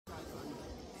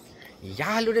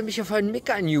Ja, hallo, der Micha von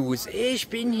Mika News. Ich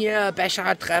bin hier,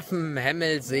 Bashertreffen,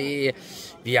 Hämelsee.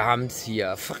 Wir haben es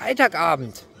hier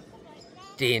Freitagabend,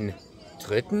 den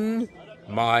 3.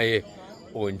 Mai.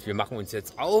 Und wir machen uns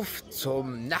jetzt auf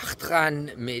zum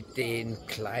Nightrun mit den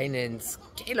kleinen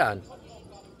Scalern.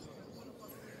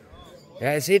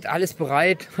 Ja, ihr seht, alles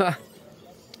bereit.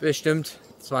 Bestimmt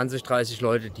 20, 30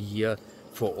 Leute, die hier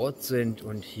vor Ort sind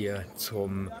und hier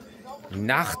zum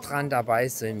Nightrun dabei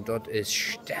sind. Dort ist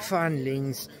Stefan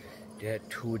links, der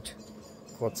tut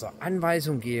kurze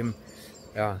Anweisung geben.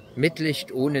 Ja, mit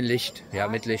Licht, ohne Licht. Ja,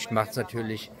 mit Licht macht es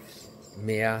natürlich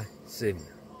mehr Sinn.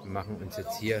 Wir machen uns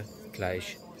jetzt hier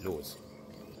gleich los.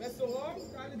 Restaurant,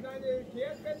 deine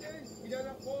Kehrkette wieder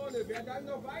nach vorne. Wer dann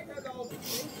noch weiterlaufen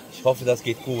will. Ich hoffe, das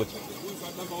geht gut. Jetzt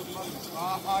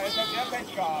hat er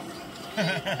Pech gehabt.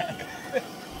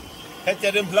 Hätte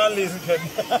ja den Plan lesen können.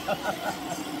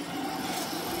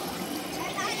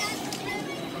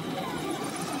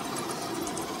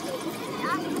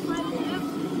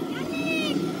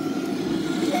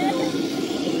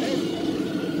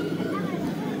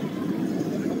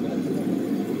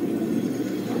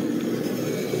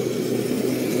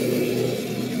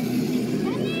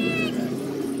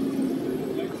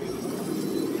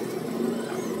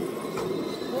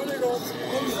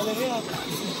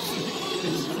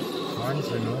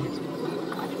 Wahnsinn, ne?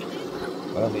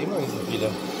 War doch immer nicht so viele.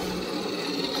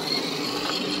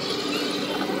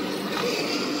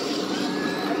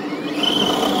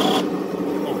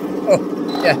 Oh,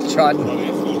 ja, Schaden.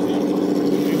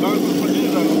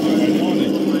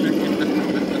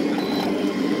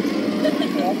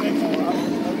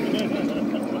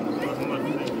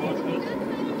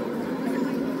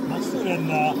 Was machst du denn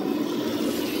da?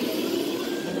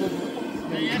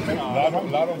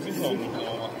 Ladung sicher.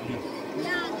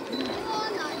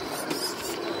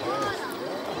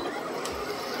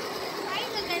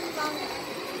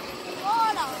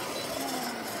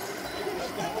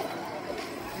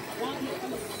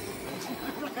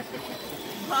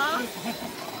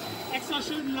 Extra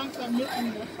schön langsam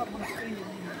mitten.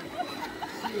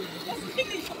 Das krieg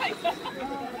ich weiter.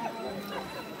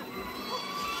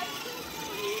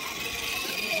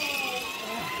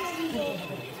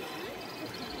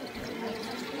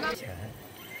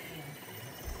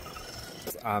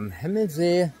 Am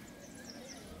Hämelsee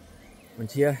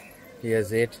und hier, wie ihr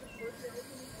seht,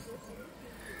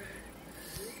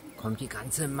 kommt die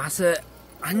ganze Masse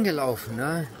angelaufen,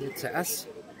 ne? Hier zuerst.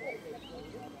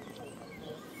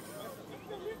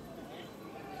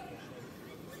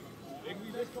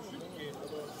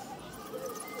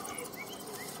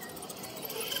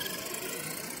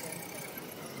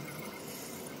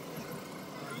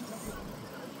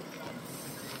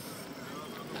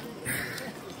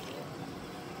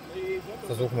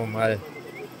 Versuchen wir mal.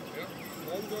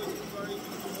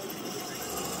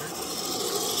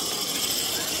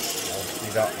 Auch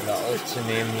wieder alle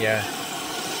aufzunehmen hier. Ja.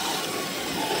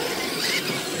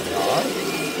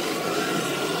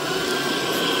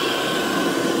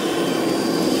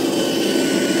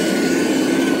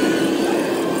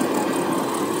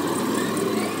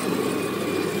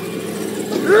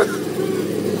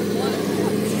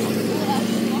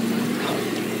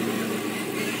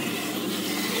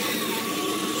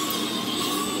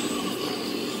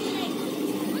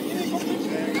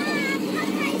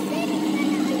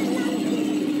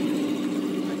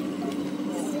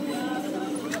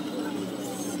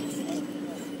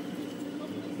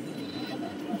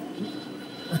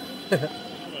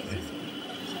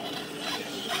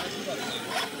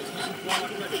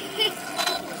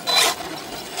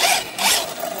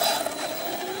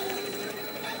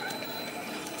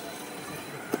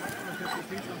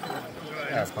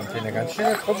 Ja, es kommt hier eine ganz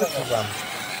schöne Truppe zusammen.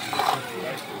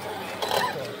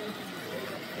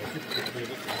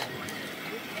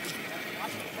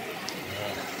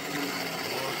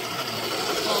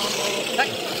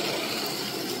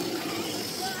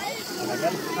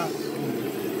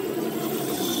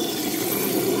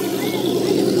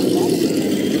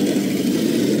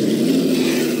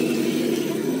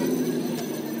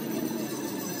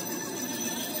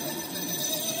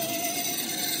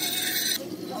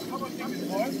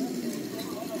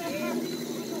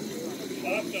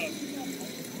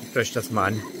 Guckt euch das mal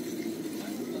an.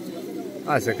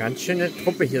 Also ganz schöne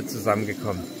Truppe hier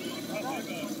zusammengekommen.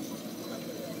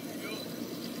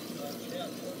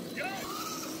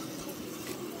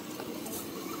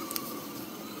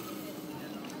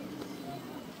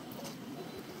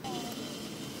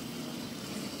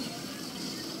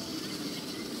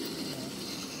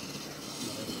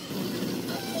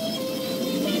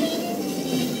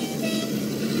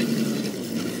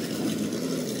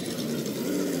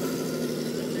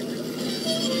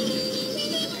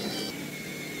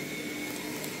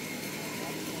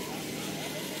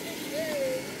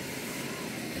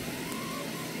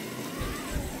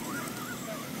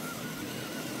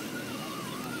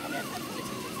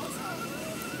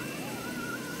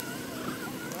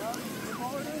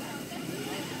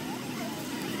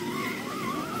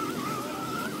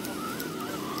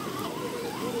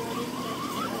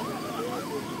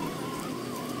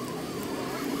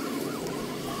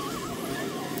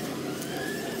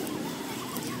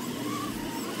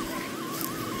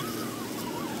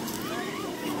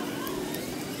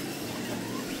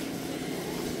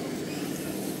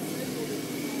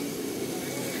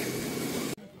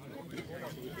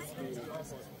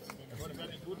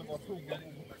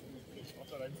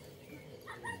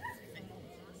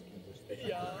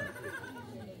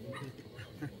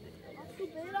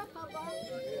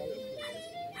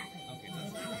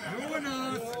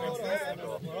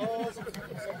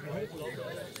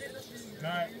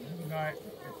 Nein, nein.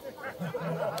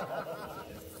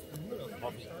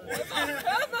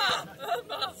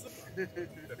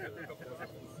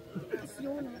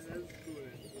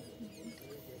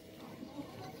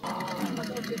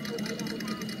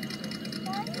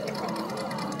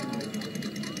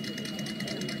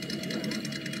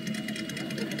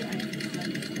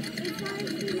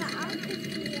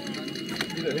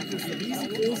 Da hinten ist eine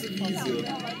riesengroße Wiese.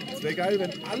 Es wäre geil,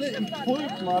 wenn alle im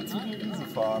Pulk mal zu der Wiese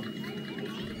fahren.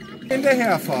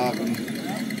 Hinterherfahren.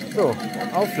 So,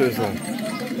 Auflösung.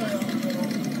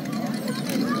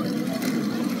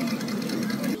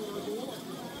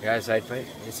 Ja, ihr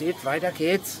seht, weiter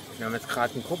geht's. Wir haben jetzt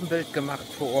gerade ein Gruppenbild gemacht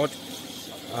vor Ort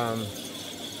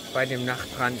bei dem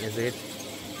Nachtran. Ihr seht,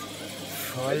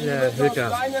 volle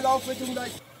Hütte.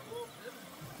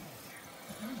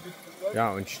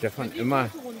 Ja, und Stefan immer.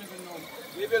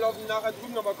 Nee, wir laufen nachher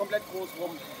drüben aber komplett groß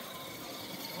rum.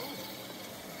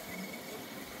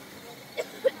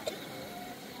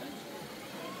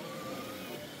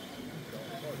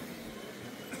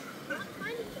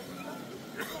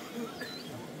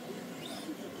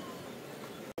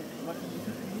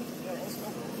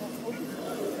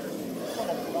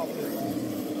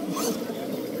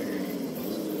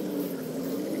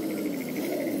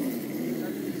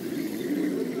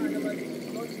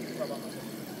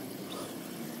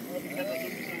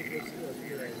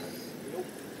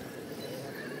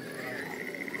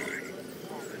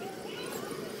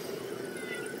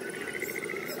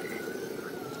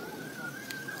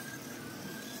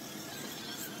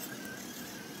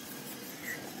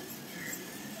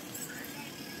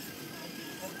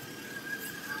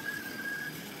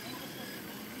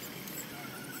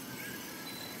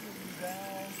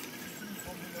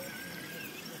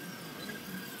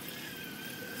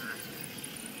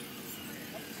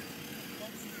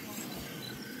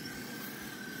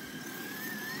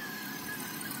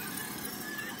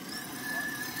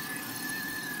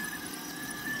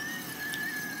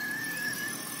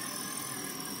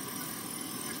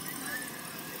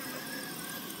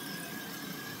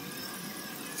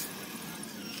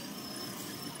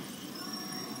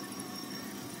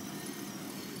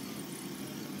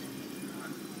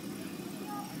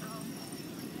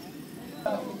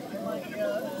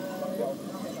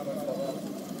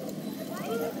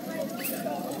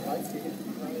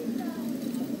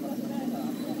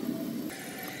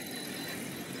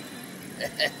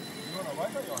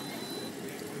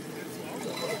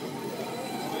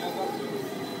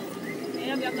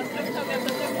 Ja, wir haben das öfter,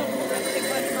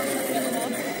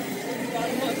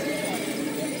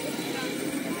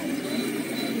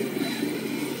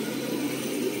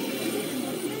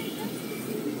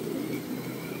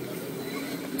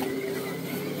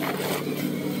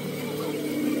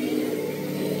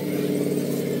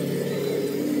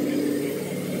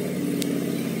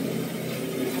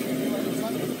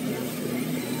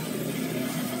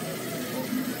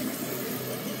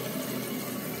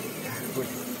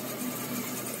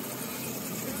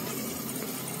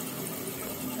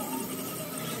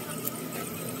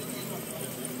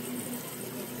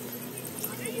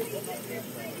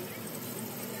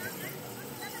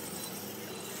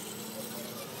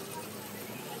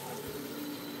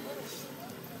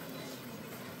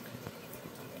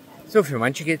 So, für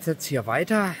manche geht es jetzt hier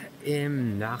weiter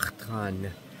im Nachtran.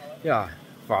 Ja,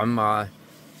 waren mal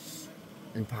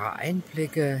ein paar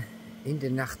Einblicke in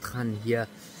den Nachtran hier.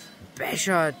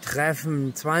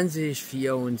 Bashertreffen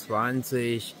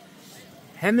 2024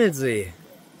 Hämelsee.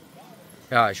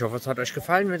 Ja, ich hoffe, es hat euch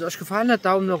gefallen. Wenn es euch gefallen hat,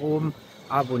 Daumen nach oben,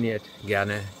 abonniert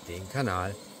gerne den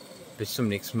Kanal. Bis zum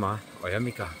nächsten Mal, euer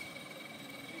Mika.